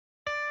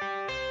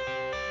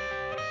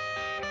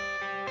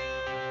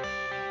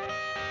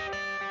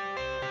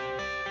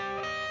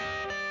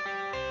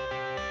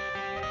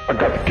I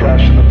got the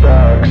cash in the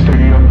bag,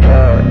 stadium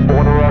packed.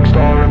 Born a rock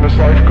star in this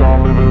life,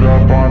 gon' live it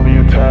up on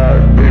the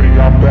attack. Baby,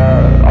 I'm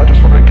bad, I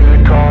just wanna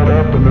get caught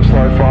up in this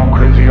life. I'm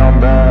crazy, I'm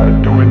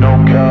mad, doing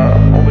no cap.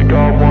 Only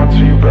God wants,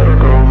 so you better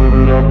go live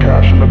it up.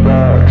 Cash in the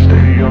bag,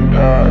 stadium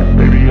packed.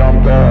 Baby,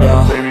 I'm bad,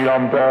 yeah. Baby,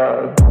 I'm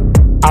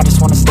bad. I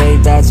just wanna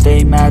stay bad,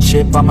 stay mad.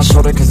 Chip on my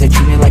shoulder cause they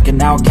treat me like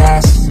an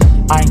outcast.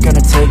 I ain't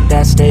gonna take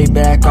that, stay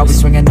back. I'll be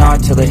swinging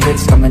hard till the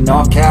hits come in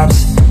all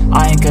caps.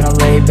 I ain't gonna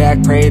lay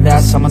back, pray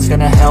that someone's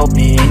gonna help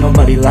me. Ain't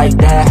nobody like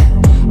that.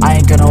 I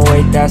ain't gonna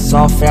wait, that's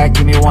all fact.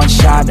 Give me one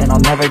shot and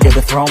I'll never get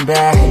the throne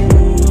back.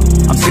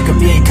 I'm sick of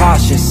being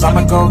cautious,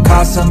 I'ma go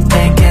cause some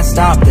pain, can't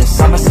stop this.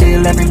 I'ma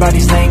steal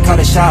everybody's lane, call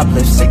it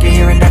shoplift. Sick of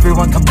hearing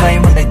everyone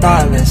complain when they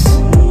thoughtless.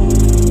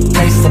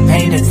 Taste the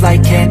pain, it's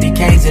like candy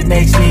canes. It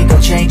makes me go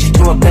change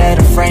into a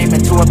better frame,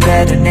 into a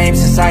better name.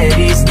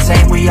 Society's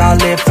insane, we all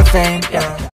live for fame, yeah.